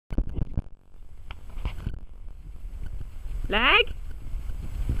Leg.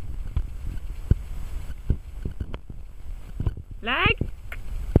 Leg.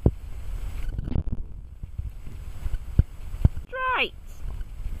 Straight.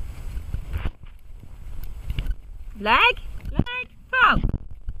 Leg. Leg. Fold.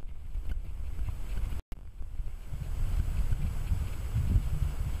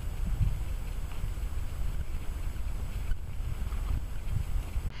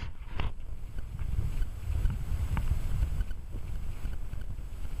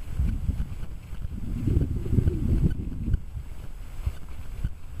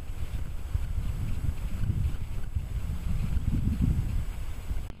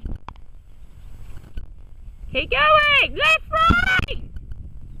 Keep going! Left, right!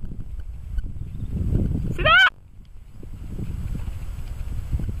 Sit up!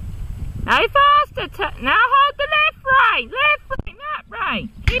 Now faster! Now hold the left, right! Left, right, that right!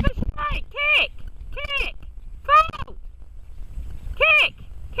 Keep it straight! Kick! Kick! Fold! Kick!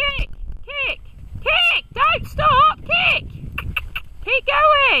 Kick! Kick! Kick! Don't stop! Kick! Keep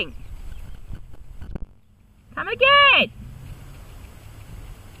going! Come again!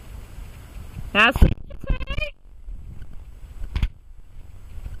 Now sit.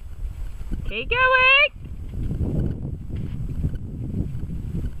 Keep going.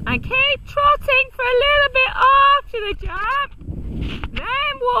 And keep trotting for a little bit after the jump.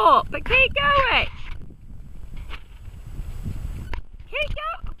 Then walk, but keep going. Keep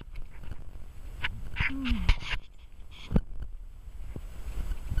going.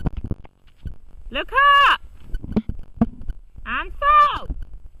 Look up. And fold.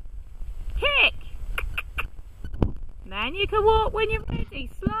 Kick. Then you can walk when you're ready,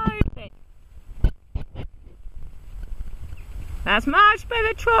 slowly. That's much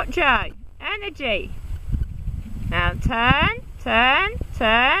better trot, Joe. Energy. Now turn, turn,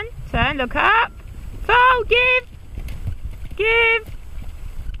 turn, turn. Look up. Fold, give. Give.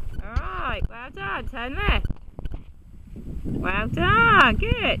 Alright, well done. Turn left. Well done.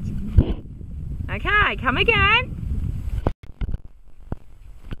 Good. Okay, come again.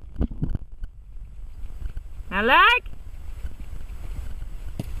 Now leg.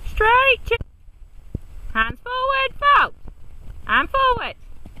 Straight. Hands forward, fold. And forward.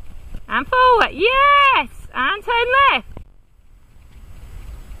 And forward. Yes. And turn left.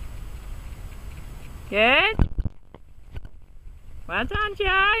 Good. Well done,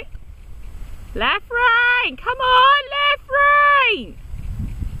 Joe. Left rein. Come on, left rein.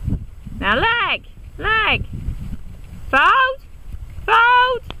 Now leg. Leg. Fold.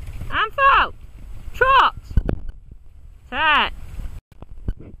 Fold. And fold. Trot. Turn.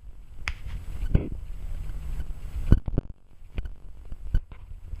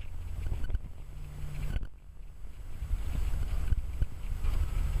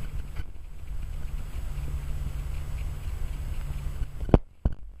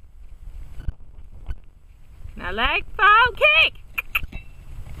 Now leg, fold, kick.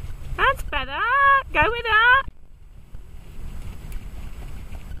 That's better. Go with that.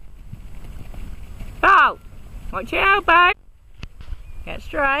 Fold. Watch your elbow. Get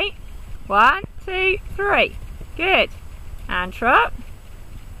straight. 1, 2, 3. Good. And trot.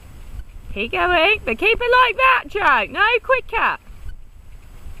 Keep going, but keep it like that, Joe. No quicker.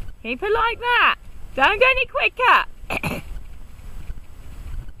 Keep it like that. Don't go any quicker.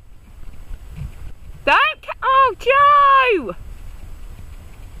 Don't. Oh, Joe.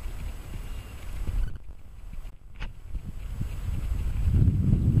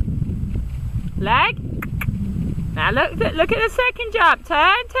 Leg. Now look at the second jump.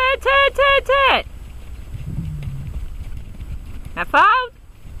 Turn, turn, turn, turn, turn. Now fold.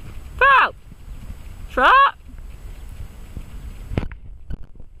 Fold. Trot.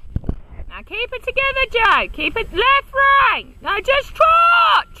 Now keep it together, Joe. Keep it left, right. No, just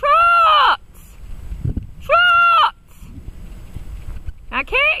trot. Trot. Trot. Now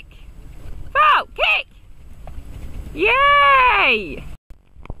kick. Fold. Kick. Yay.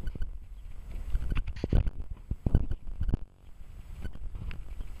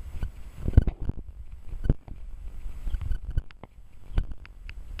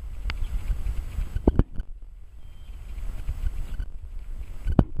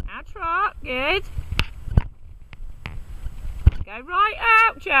 Now trot. Good. Go right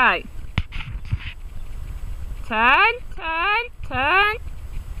out, Joe. Turn, turn, turn.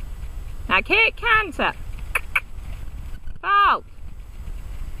 Now kick, canter. Fold.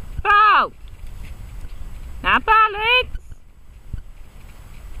 Fold. Now balance.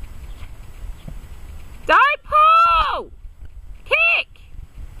 Don't pull. Kick.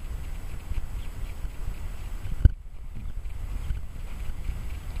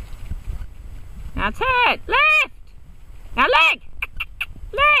 Now turn. Left. Now leg!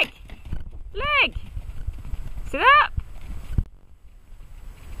 Leg! Leg! Sit up!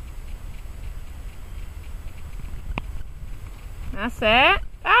 That's it.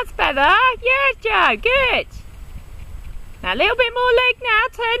 That's better. Yes, Joe. Good. Now a little bit more leg now.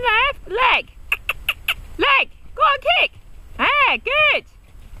 Turn left. Leg. Leg. Go on, kick. Ah, good.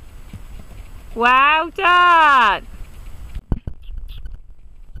 Well done.